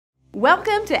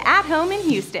Welcome to At Home in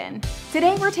Houston.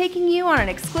 Today we're taking you on an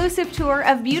exclusive tour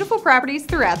of beautiful properties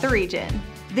throughout the region.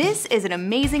 This is an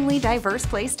amazingly diverse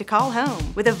place to call home,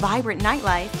 with a vibrant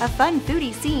nightlife, a fun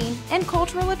foodie scene, and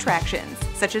cultural attractions,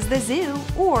 such as the zoo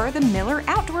or the Miller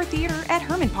Outdoor Theater at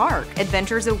Herman Park.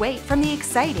 Adventures await from the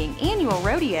exciting annual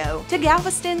rodeo to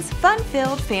Galveston's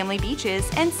fun-filled family beaches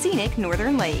and scenic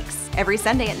northern lakes. Every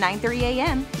Sunday at 9:30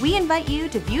 a.m., we invite you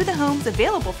to view the homes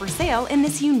available for sale in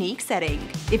this unique setting.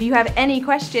 If you have any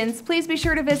questions, please be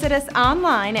sure to visit us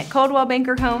online at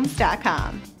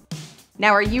ColdwellBankerHomes.com.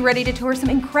 Now, are you ready to tour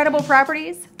some incredible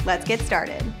properties? Let's get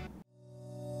started.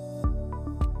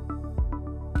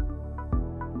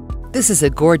 This is a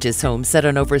gorgeous home set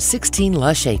on over 16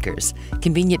 lush acres,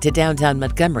 convenient to downtown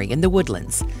Montgomery in the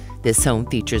Woodlands. This home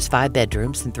features 5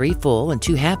 bedrooms and 3 full and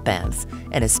 2 half baths,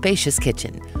 and a spacious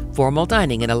kitchen, formal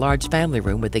dining, and a large family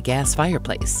room with a gas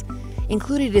fireplace.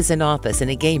 Included is an office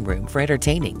and a game room for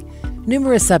entertaining.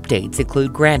 Numerous updates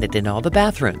include granite in all the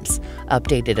bathrooms,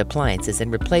 updated appliances,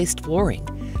 and replaced flooring.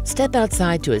 Step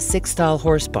outside to a 6-stall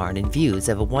horse barn and views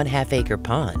of a 1/2 acre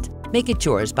pond. Make it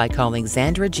yours by calling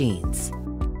Zandra Jeans.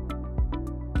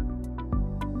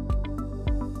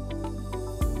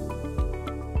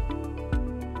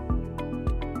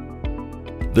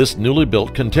 This newly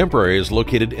built contemporary is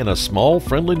located in a small,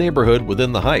 friendly neighborhood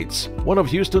within the Heights, one of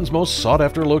Houston's most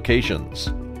sought-after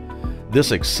locations.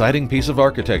 This exciting piece of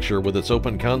architecture with its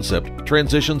open concept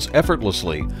transitions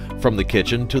effortlessly from the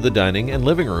kitchen to the dining and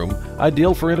living room,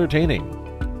 ideal for entertaining.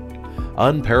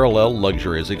 Unparalleled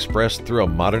luxury is expressed through a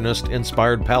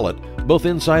modernist-inspired palette, both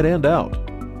inside and out.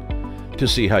 To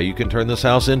see how you can turn this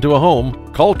house into a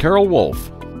home, call Carol Wolf.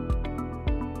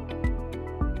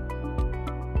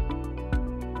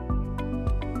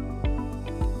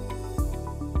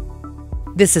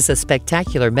 This is a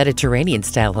spectacular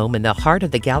Mediterranean-style home in the heart of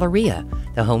the Galleria.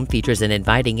 The home features an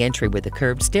inviting entry with a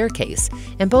curved staircase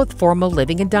and both formal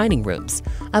living and dining rooms.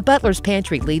 A butler's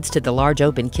pantry leads to the large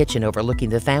open kitchen overlooking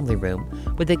the family room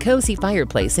with a cozy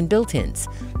fireplace and built-ins.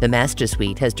 The master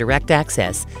suite has direct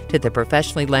access to the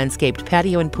professionally landscaped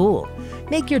patio and pool.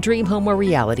 Make your dream home a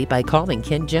reality by calling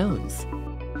Ken Jones.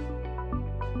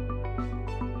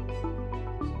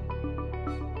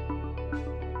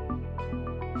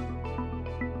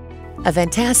 A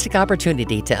fantastic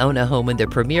opportunity to own a home in the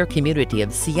premier community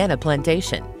of Sienna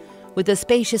Plantation. With a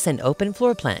spacious and open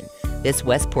floor plan, this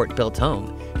Westport-built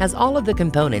home has all of the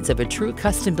components of a true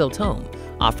custom-built home,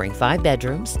 offering 5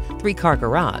 bedrooms, 3-car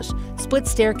garage, split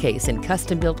staircase, and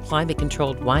custom-built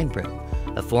climate-controlled wine room,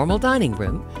 a formal dining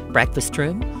room, breakfast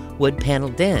room,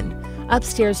 wood-paneled den,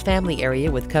 upstairs family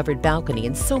area with covered balcony,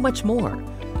 and so much more.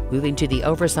 Moving to the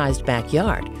oversized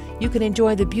backyard, you can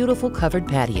enjoy the beautiful covered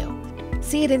patio.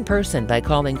 See it in person by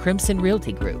calling Crimson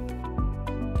Realty Group.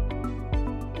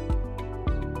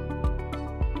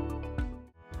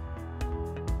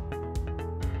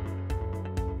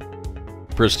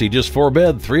 Prestigious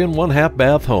 4-bed, 3 and 1/2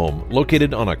 bath home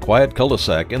located on a quiet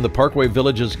cul-de-sac in the Parkway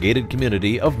Village's gated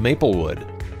community of Maplewood.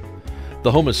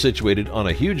 The home is situated on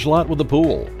a huge lot with a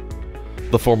pool.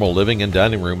 The formal living and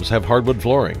dining rooms have hardwood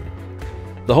flooring.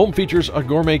 The home features a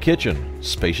gourmet kitchen,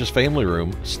 spacious family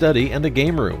room, study, and a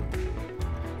game room.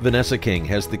 Vanessa King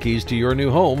has the keys to your new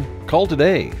home. Call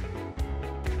today.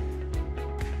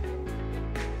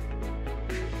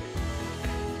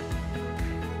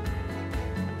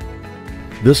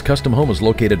 This custom home is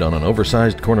located on an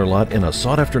oversized corner lot in a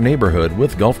sought-after neighborhood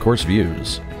with golf course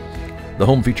views. The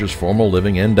home features formal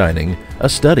living and dining, a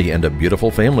study, and a beautiful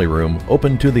family room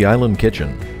open to the island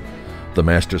kitchen. The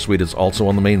master suite is also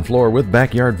on the main floor with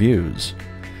backyard views.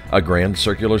 A grand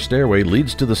circular stairway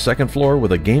leads to the 2nd floor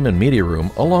with a game and media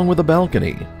room along with a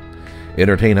balcony.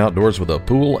 Entertain outdoors with a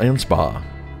pool and spa.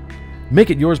 Make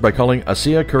it yours by calling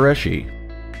Asiya Qureshi.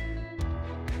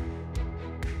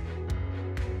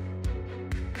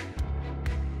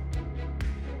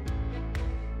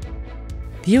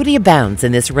 Beauty abounds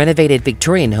in this renovated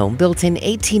Victorian home built in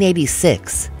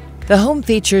 1886. The home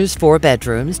features 4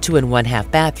 bedrooms, 2 and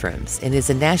 1/2 bathrooms, and is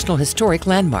a National Historic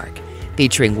Landmark,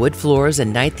 featuring wood floors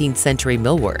and 19th century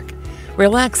millwork.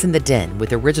 Relax in the den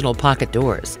with original pocket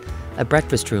doors. A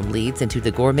breakfast room leads into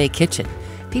the gourmet kitchen,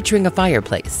 featuring a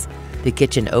fireplace. The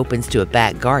kitchen opens to a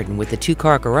back garden with a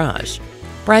 2-car garage.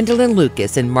 Brandolyn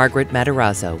Lucas and Margaret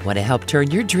Matarazzo want to help turn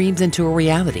your dreams into a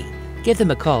reality. Give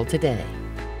them a call today.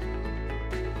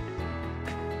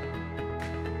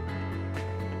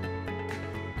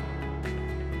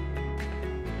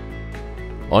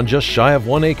 On just shy of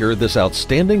 1 acre, this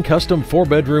outstanding custom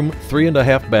 4-bedroom, 3 and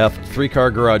 1/2 bath,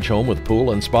 3-car garage home with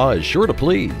pool and spa is sure to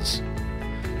please.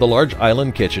 The large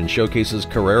island kitchen showcases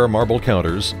Carrara marble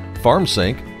counters, farm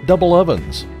sink, double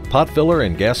ovens. pot filler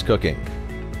and gas cooking.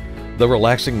 The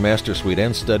relaxing master suite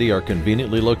and study are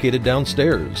conveniently located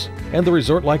downstairs, and the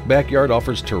resort-like backyard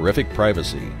offers terrific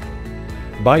privacy.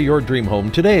 Buy your dream home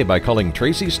today by calling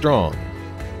Tracy Strong.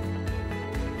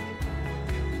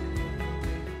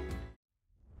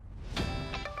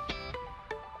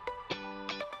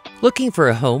 Looking for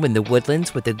a home in the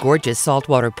Woodlands with a gorgeous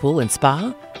saltwater pool and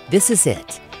spa? This is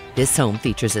it. This home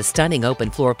features a stunning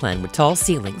open floor plan with tall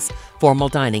ceilings, formal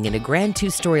dining, and a grand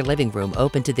 2-story living room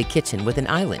open to the kitchen with an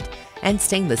island and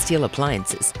stainless steel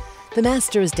appliances. The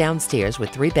master is downstairs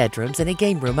with 3 bedrooms and a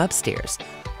game room upstairs.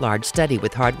 Large study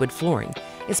with hardwood flooring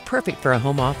is perfect for a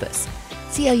home office.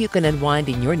 See how you can unwind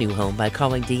in your new home by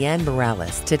calling Deanne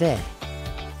Morales today.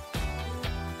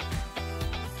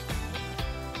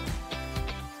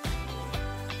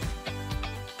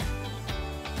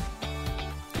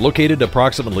 Located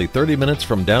approximately 30 minutes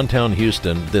from downtown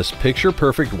Houston, this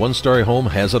picture-perfect 1-story home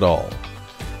has it all.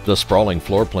 The sprawling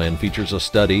floor plan features a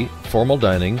study, formal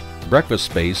dining, breakfast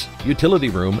space, utility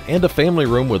room, and a family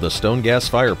room with a stone gas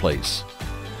fireplace.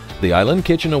 The island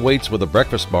kitchen awaits with a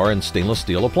breakfast bar and stainless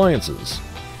steel appliances.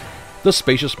 The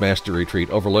spacious master retreat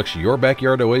overlooks your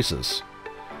backyard oasis.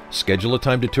 Schedule a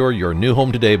time to tour your new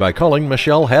home today by calling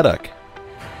Michelle Haddock.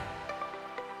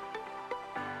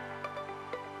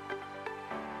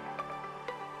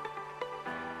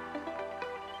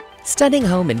 Stunning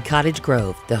home in Cottage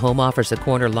Grove. The home offers a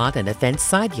corner lot and a fenced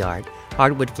side yard.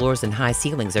 Hardwood floors and high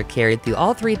ceilings are carried through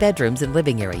all 3 bedrooms and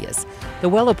living areas. The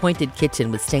well-appointed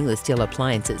kitchen with stainless steel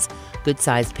appliances,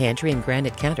 good-sized pantry and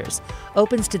granite counters,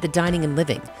 opens to the dining and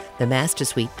living. The master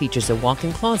suite features a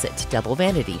walk-in closet, double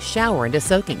vanity, shower, and a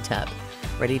soaking tub.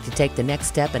 Ready to take the next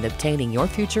step in obtaining your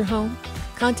future home?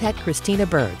 Contact Christina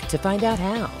Berg to find out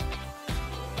how.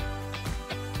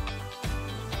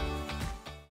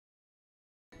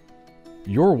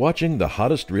 You're watching the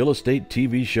hottest real estate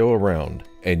TV show around,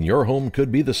 and your home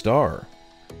could be the star.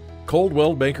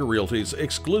 Coldwell Banker Realty's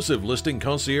exclusive listing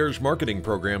concierge marketing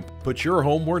program puts your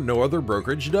home where no other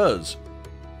brokerage does.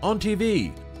 On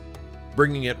TV,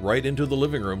 bringing it right into the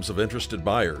living rooms of interested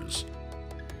buyers.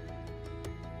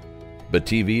 But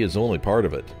TV is only part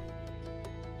of it.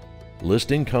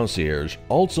 Listing Concierge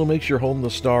also makes your home the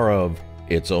star of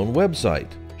its own website,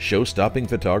 show-stopping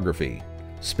photography,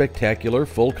 spectacular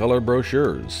full-color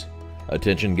brochures,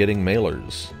 attention-getting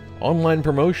mailers, online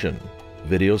promotion,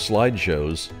 video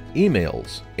slideshows,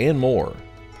 emails, and more.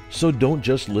 So don't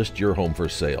just list your home for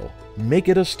sale. Make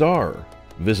it a star.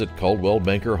 Visit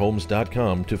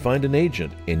CaldwellBankerHomes.com to find an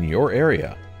agent in your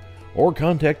area or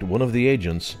contact one of the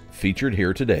agents featured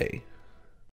here today.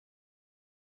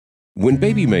 When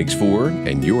baby makes 4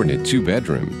 and you're in a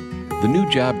 2-bedroom, the new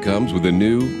job comes with a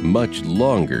new, much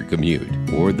longer commute,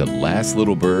 or the last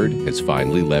little bird has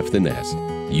finally left the nest.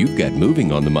 You've got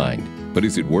moving on the mind, but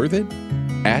is it worth it?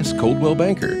 Ask Coldwell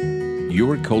Banker.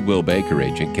 Your Coldwell Banker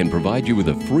agent can provide you with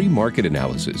a free market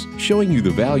analysis showing you the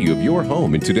value of your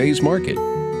home in today's market,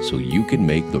 so you can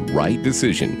make the right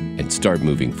decision and start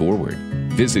moving forward.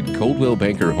 Visit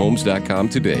ColdwellBankerHomes.com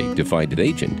today to find an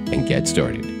agent and get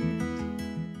started.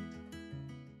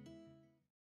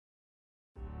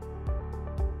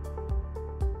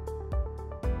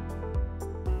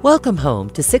 Welcome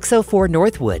home to 604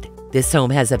 Northwood. This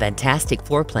home has a fantastic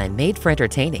floor plan made for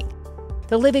entertaining.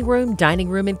 The living room, dining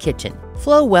room, and kitchen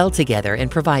flow well together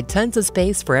and provide tons of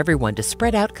space for everyone to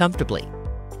spread out comfortably.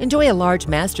 Enjoy a large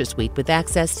master suite with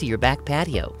access to your back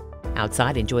patio.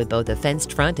 Outside, enjoy both a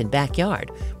fenced front and backyard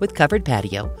with covered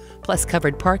patio, plus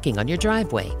covered parking on your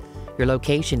driveway. Your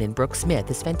location in Brooks Smith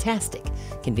is fantastic,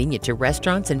 convenient to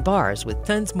restaurants and bars with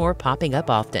tons more popping up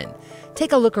often.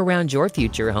 Take a look around your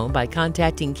future home by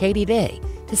contacting Katie Day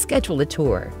to schedule a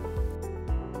tour.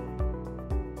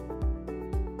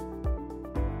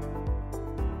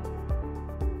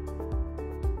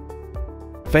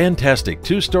 Fantastic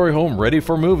 2-story home ready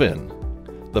for move-in.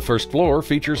 The first floor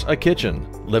features a kitchen,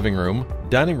 living room,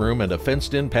 dining room, and a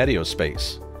fenced-in patio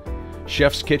space.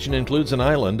 Chef's kitchen includes an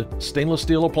island, stainless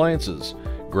steel appliances,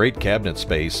 great cabinet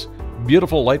space,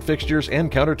 beautiful light fixtures,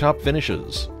 and countertop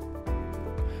finishes.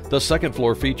 The second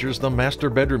floor features the master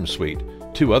bedroom suite,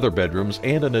 2 other bedrooms,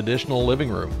 and an additional living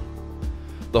room.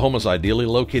 The home is ideally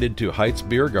located to Heights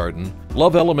Beer Garden,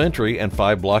 Love Elementary, and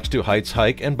 5 blocks to Heights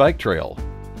Hike and Bike Trail.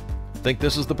 Think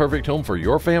this is the perfect home for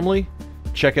your family?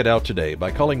 Check it out today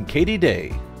by calling Katie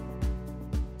Day.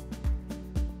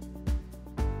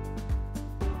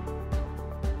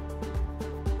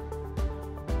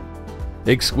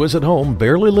 Exquisite home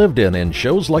barely lived in and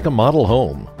shows like a model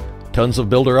home. Tons of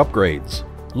builder upgrades.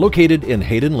 Located in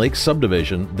Hayden Lake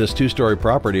subdivision, this 2-story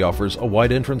property offers a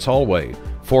wide entrance hallway,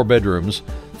 4 bedrooms,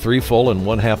 3 full and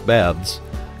 1 half baths,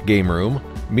 game room,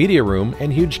 media room,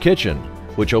 and huge kitchen,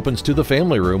 which opens to the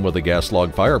family room with a gas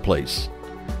log fireplace.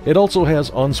 It also has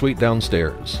ensuite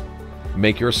downstairs.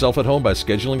 Make yourself at home by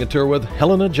scheduling a tour with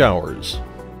Helena Jowers.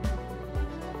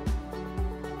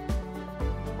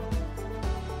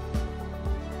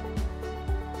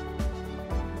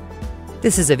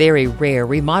 This is a very rare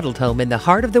remodeled home in the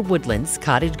heart of the Woodlands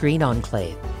Cottage Green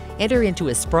Enclave. Enter into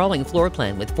a sprawling floor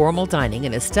plan with formal dining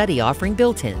and a study offering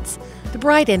built-ins. The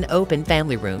bright and open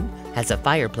family room has a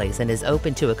fireplace and is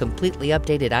open to a completely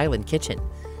updated island kitchen.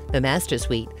 The master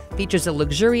suite features a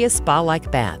luxurious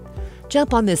spa-like bath.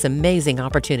 Jump on this amazing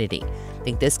opportunity.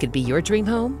 Think this could be your dream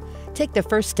home? Take the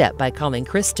first step by calling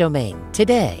Chris Domain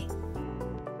today.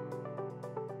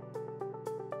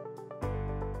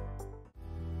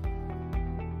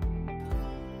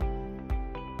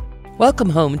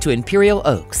 Welcome home to Imperial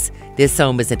Oaks. This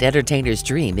home is an entertainer's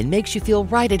dream and makes you feel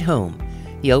right at home.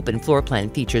 The open floor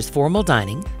plan features formal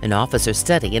dining, an office or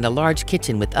study, and a large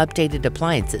kitchen with updated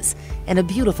appliances and a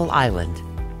beautiful island.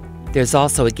 There's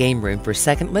also a game room for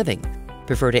second living.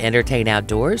 Prefer to entertain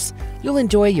outdoors? You'll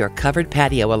enjoy your covered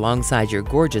patio alongside your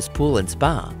gorgeous pool and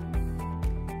spa.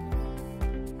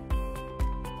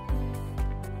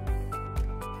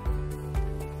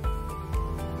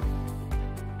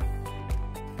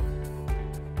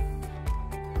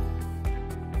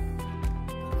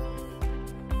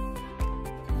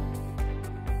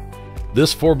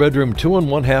 This 4-bedroom, 2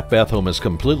 1/2 bath home is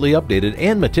completely updated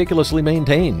and meticulously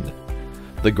maintained.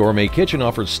 The gourmet kitchen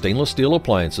offers stainless steel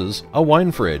appliances, a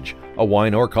wine fridge, a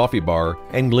wine or coffee bar,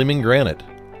 and gleaming granite.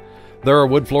 There are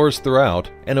wood floors throughout,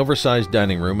 an oversized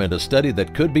dining room, and a study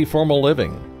that could be formal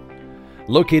living.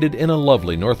 Located in a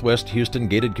lovely Northwest Houston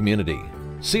gated community.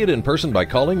 See it in person by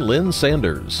calling Lynn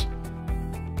Sanders.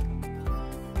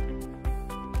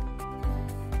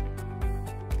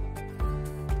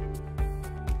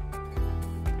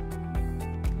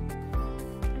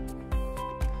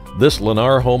 This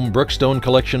Lennar Home Brookstone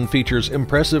collection features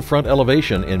impressive front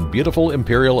elevation in beautiful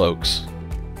Imperial Oaks.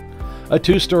 A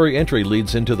 2-story entry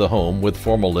leads into the home with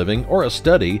formal living or a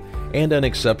study and an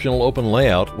exceptional open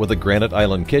layout with a granite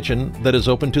island kitchen that is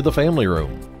open to the family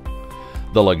room.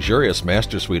 The luxurious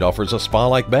master suite offers a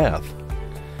spa-like bath.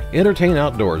 Entertain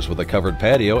outdoors with a covered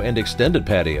patio and extended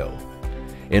patio.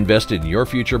 Invest in your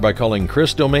future by calling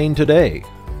Chris Domain today.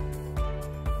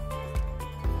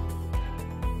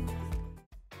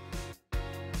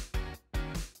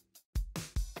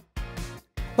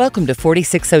 Welcome to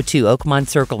 4602 Oakmont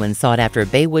Circle in sought-after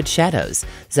Baywood Shadows.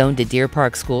 Zoned to Deer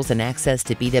Park Schools and access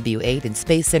to BW8 and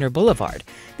Space Center Boulevard,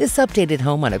 this updated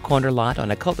home on a corner lot on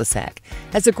a cul-de-sac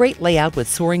has a great layout with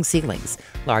soaring ceilings,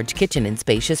 large kitchen, and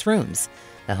spacious rooms.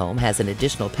 The home has an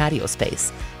additional patio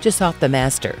space just off the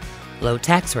master. Low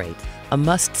tax rate, a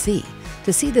must-see.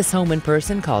 To see this home in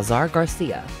person, call Zar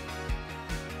Garcia.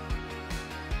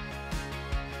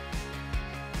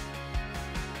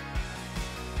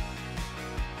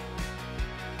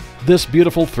 This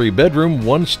beautiful 3-bedroom,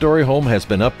 1-story home has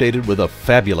been updated with a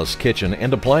fabulous kitchen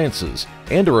and appliances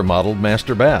and a remodeled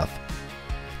master bath.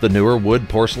 The newer wood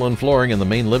porcelain flooring in the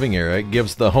main living area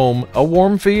gives the home a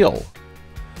warm feel.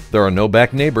 There are no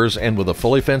back neighbors, and with a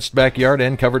fully fenced backyard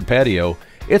and covered patio,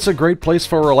 it's a great place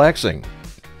for relaxing.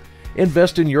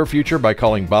 Invest in your future by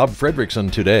calling Bob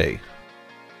Fredrickson today.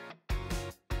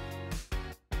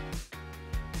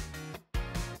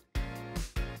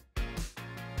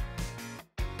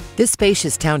 This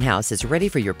spacious townhouse is ready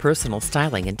for your personal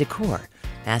styling and decor.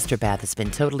 Master bath has been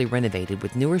totally renovated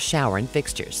with newer shower and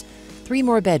fixtures. 3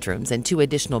 more bedrooms and 2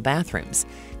 additional bathrooms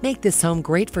make this home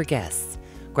great for guests.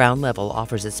 Ground level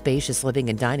offers a spacious living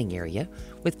and dining area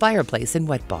with fireplace and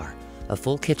wet bar, a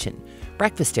full kitchen,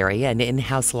 breakfast area, and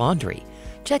in-house laundry.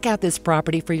 Check out this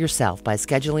property for yourself by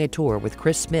scheduling a tour with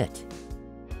Chris Smith.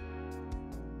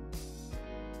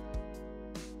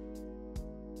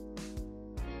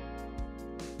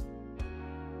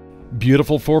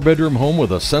 Beautiful 4-bedroom home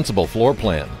with a sensible floor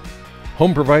plan.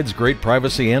 Home provides great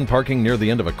privacy and parking near the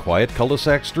end of a quiet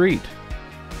cul-de-sac street.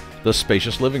 The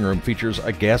spacious living room features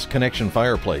a gas connection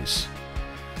fireplace.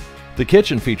 The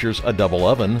kitchen features a double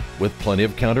oven with plenty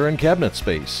of counter and cabinet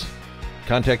space.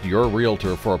 Contact your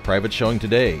realtor for a private showing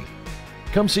today.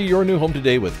 Come see your new home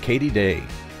today with Katie Day.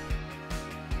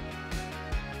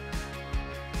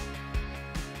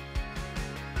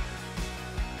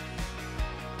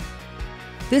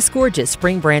 This gorgeous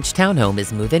Spring Branch townhome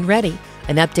is move-in ready.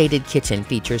 An updated kitchen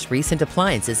features recent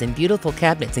appliances and beautiful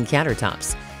cabinets and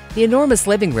countertops. The enormous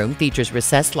living room features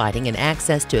recessed lighting and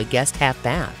access to a guest half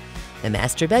bath. The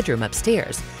master bedroom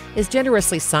upstairs is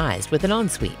generously sized with an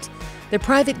ensuite. The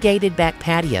private gated back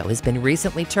patio has been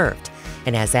recently turfed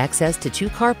and has access to 2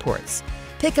 carports.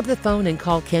 Pick up the phone and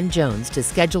call Ken Jones to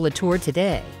schedule a tour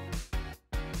today.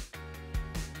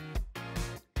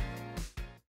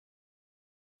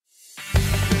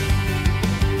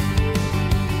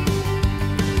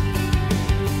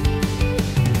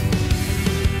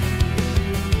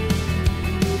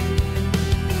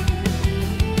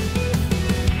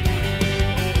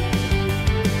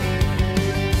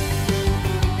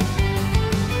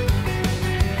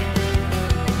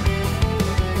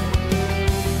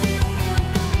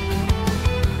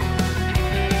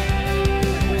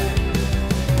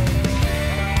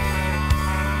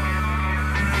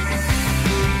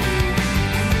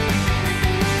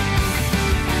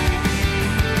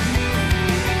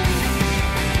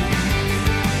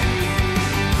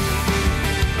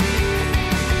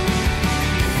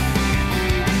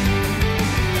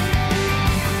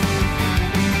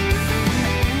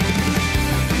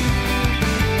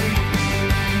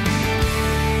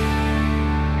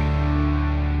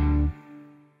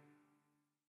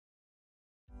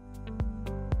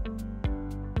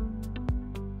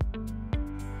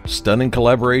 Stunning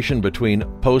collaboration between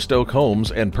Post Oak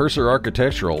Homes and Purser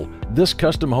Architectural, this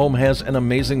custom home has an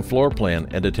amazing floor plan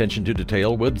and attention to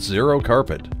detail with zero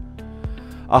carpet.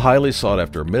 A highly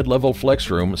sought-after mid-level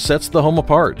flex room sets the home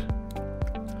apart.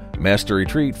 Master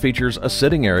Retreat features a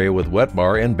sitting area with wet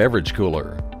bar and beverage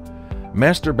cooler.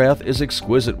 Master Bath is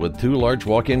exquisite with 2 large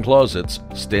walk-in closets,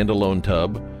 standalone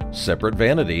tub, separate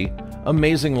vanity,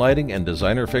 amazing lighting, and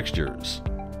designer fixtures.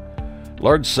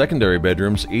 Large secondary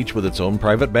bedrooms, each with its own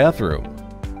private bathroom.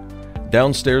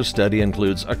 Downstairs study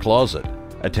includes a closet,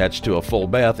 attached to a full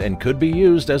bath and could be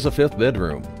used as a 5th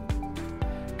bedroom.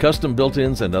 Custom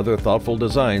built-ins and other thoughtful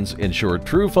designs ensure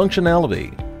true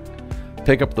functionality.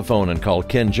 Pick up the phone and call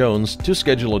Ken Jones to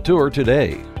schedule a tour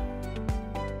today.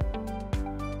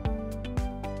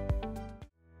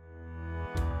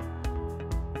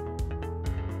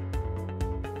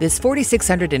 This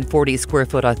 4,640 square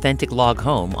foot authentic log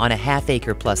home on a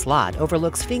half-acre plus lot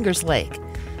overlooks Fingers Lake.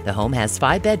 The home has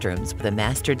 5 bedrooms with a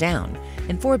master down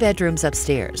and 4 bedrooms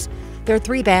upstairs. There are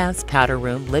 3 baths, powder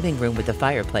room, living room with a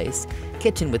fireplace,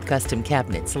 kitchen with custom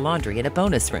cabinets, laundry, and a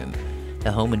bonus room.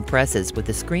 The home impresses with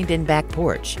a screened-in back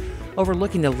porch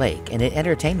overlooking the lake and an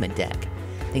entertainment deck.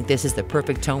 Think this is the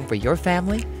perfect home for your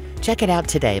family? Check it out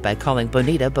today by calling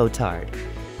Bonita Botard.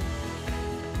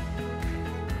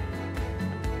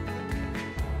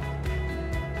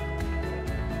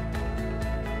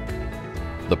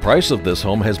 The price of this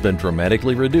home has been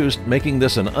dramatically reduced, making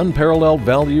this an unparalleled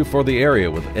value for the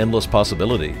area with endless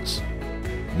possibilities.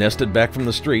 Nested back from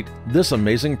the street, this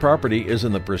amazing property is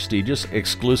in the prestigious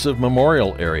exclusive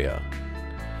Memorial area.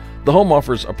 The home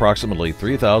offers approximately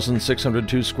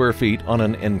 3,602 square feet on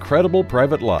an incredible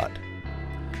private lot.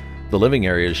 The living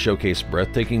areas showcase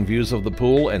breathtaking views of the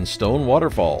pool and stone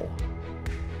waterfall.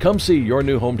 Come see your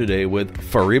new home today with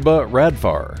Fariba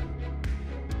Radfar.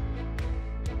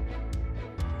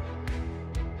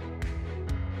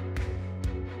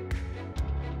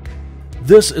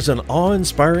 This is an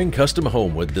awe-inspiring custom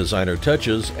home with designer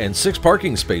touches and 6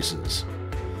 parking spaces.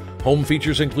 Home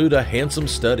features include a handsome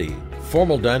study,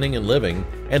 formal dining and living,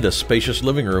 and a spacious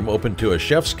living room open to a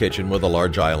chef's kitchen with a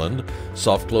large island,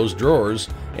 soft-closed drawers,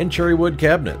 and cherry wood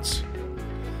cabinets.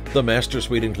 The master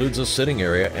suite includes a sitting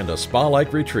area and a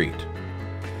spa-like retreat.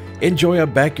 Enjoy a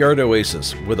backyard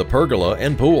oasis with a pergola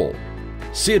and pool.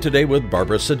 See it today with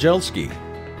Barbara Sajelski.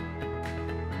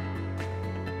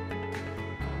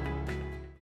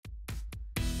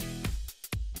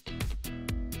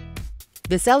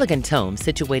 This elegant home,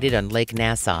 situated on Lake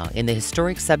Nassau in the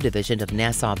historic subdivision of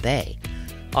Nassau Bay,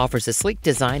 offers a sleek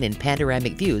design and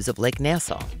panoramic views of Lake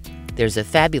Nassau. There's a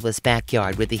fabulous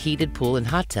backyard with a heated pool and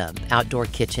hot tub, outdoor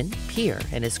kitchen, pier,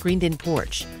 and a screened-in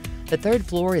porch. The 3rd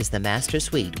floor is the master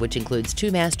suite, which includes 2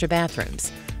 master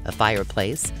bathrooms, a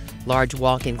fireplace, large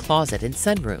walk-in closet, and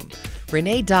sunroom.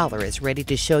 Renee Dollar is ready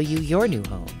to show you your new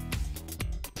home.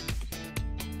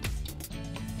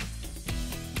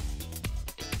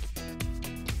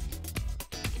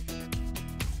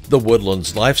 The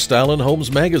Woodlands Lifestyle and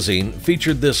Homes magazine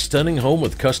featured this stunning home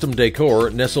with custom decor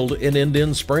nestled in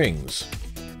Indian Springs.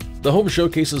 The home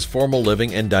showcases formal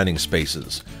living and dining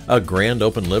spaces, a grand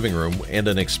open living room, and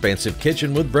an expansive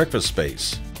kitchen with breakfast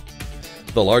space.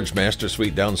 The large master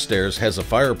suite downstairs has a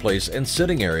fireplace and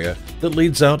sitting area that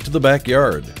leads out to the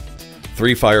backyard.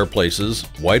 3 fireplaces,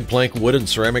 wide plank wood and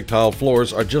ceramic tile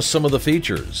floors are just some of the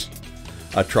features.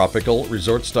 A tropical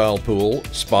resort-style pool,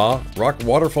 spa, rock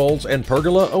waterfalls, and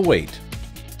pergola await.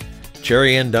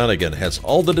 Cherry Ann Donegan has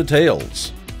all the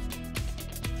details.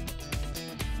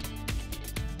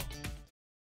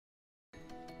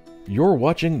 You're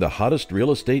watching the hottest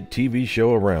real estate TV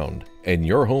show around. and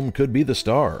your home could be the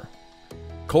star.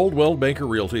 Coldwell Banker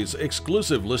Realty's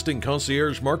exclusive listing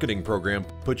concierge marketing program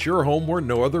puts your home where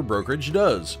no other brokerage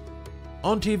does.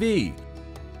 On TV,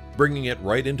 bringing it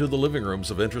right into the living rooms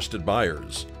of interested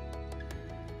buyers.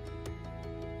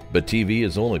 But TV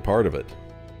is only part of it.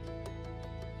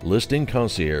 Listing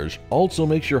Concierge also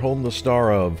makes your home the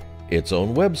star of its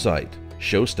own website,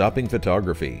 show-stopping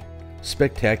photography,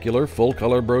 spectacular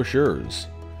full-color brochures,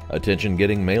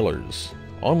 attention-getting mailers,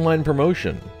 online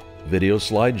promotion, video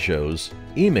slideshows,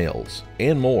 emails,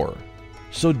 and more.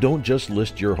 So don't just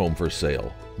list your home for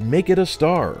sale. Make it a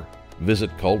star.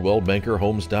 Visit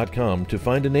CaldwellBankerHomes.com to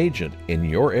find an agent in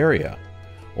your area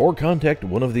or contact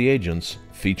one of the agents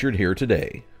featured here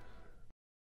today.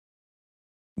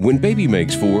 When baby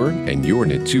makes 4 and you're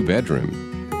in a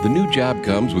 2-bedroom, the new job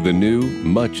comes with a new,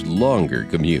 much longer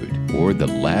commute, or the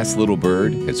last little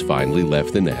bird has finally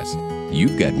left the nest.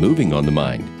 You've got moving on the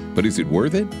mind, but is it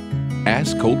worth it?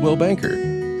 Ask Coldwell Banker.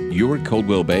 Your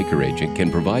Coldwell Banker agent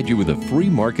can provide you with a free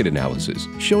market analysis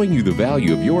showing you the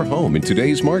value of your home in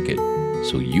today's market,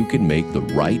 so you can make the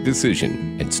right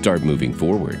decision and start moving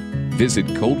forward. Visit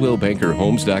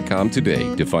ColdwellBankerHomes.com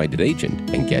today to find an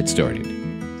agent and get started.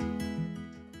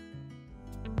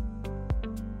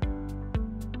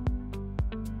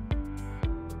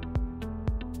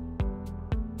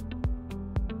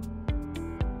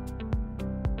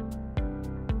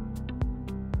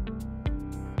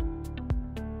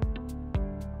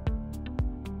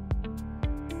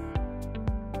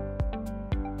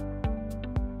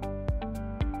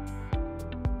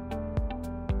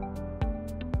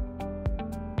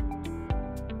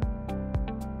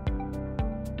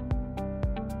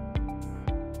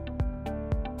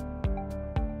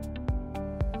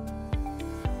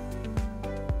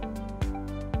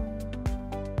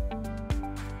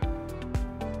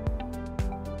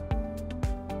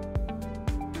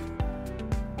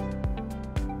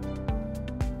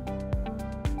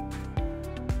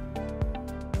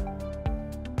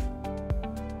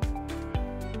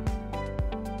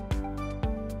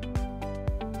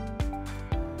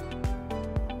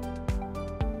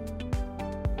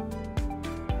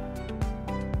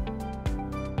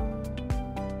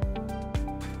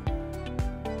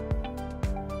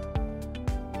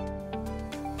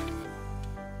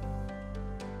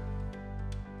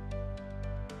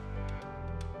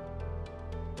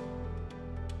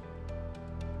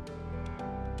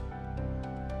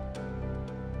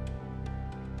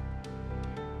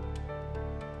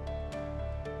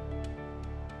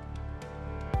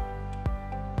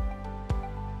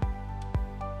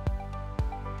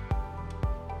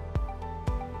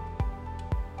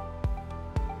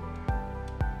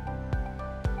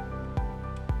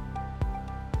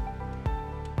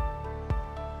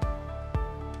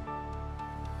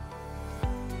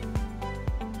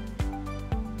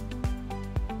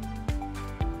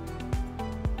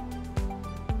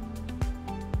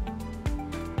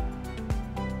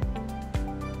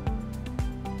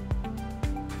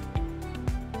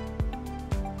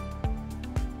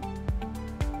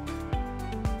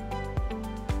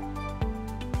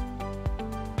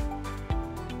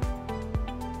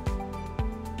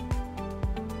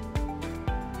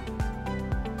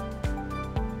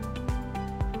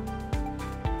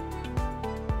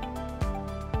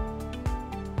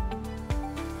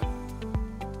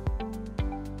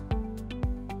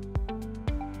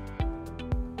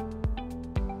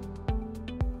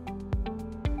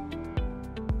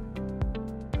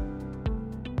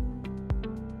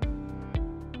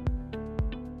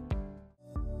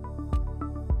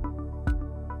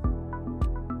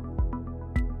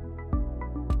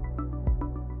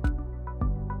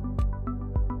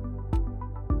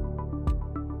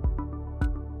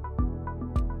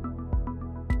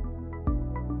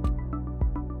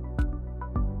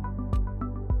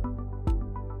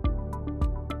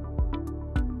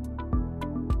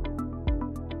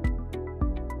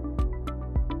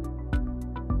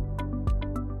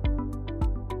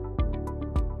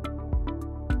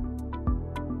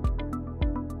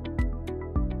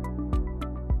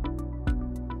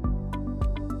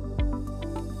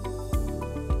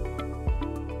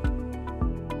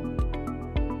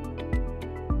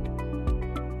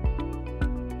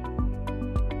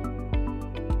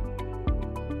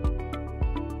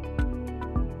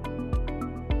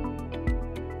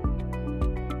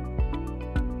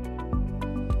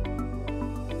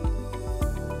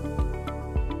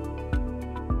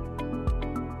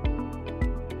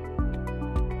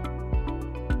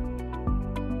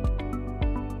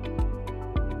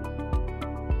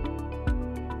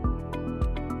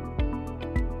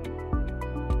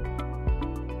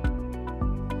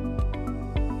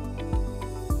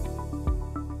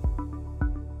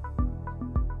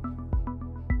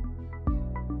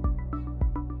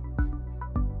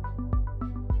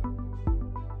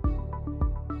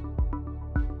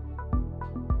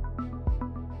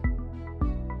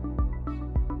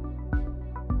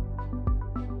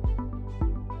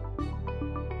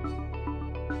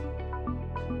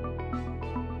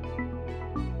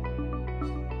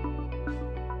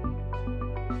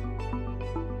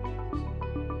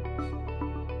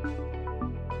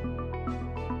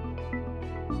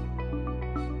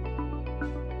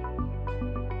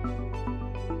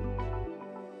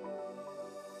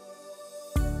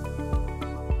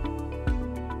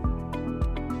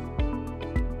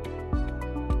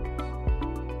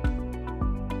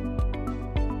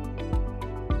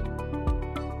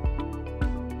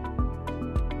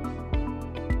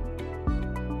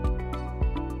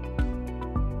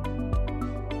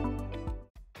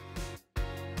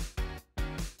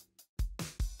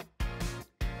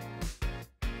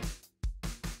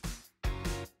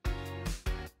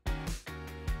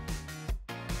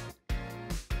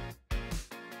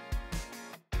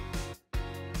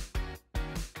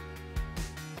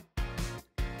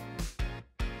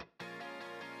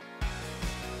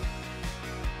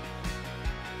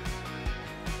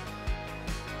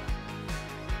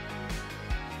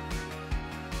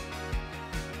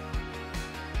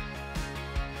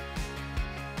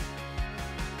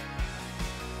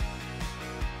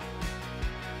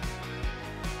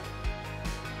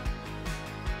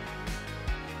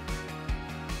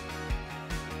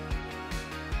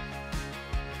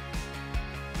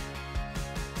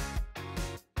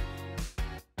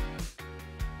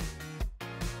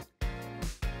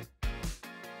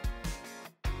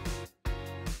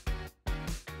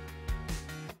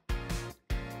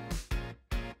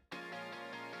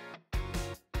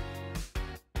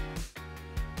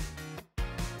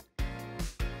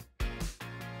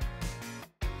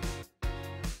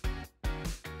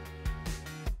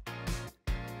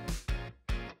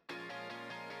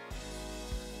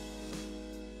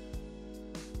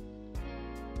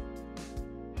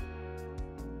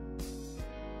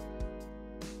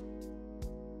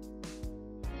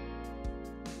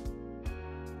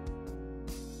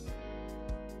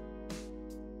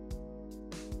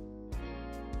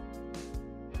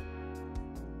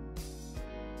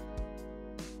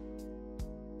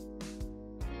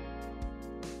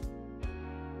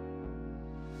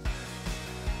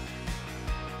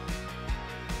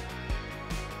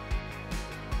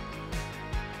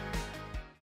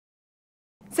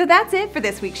 So that's it for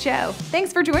this week's show.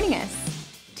 Thanks for joining us.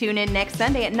 Tune in next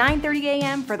Sunday at 9:30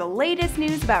 a.m. for the latest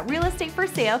news about real estate for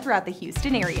sale throughout the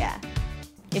Houston area.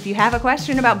 If you have a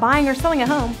question about buying or selling a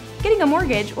home, getting a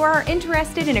mortgage, or are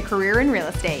interested in a career in real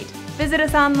estate, visit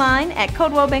us online at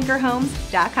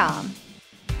ColdwellBankerHomes.com.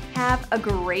 Have a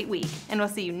great week, and we'll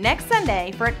see you next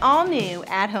Sunday for an all-new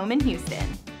At Home in Houston.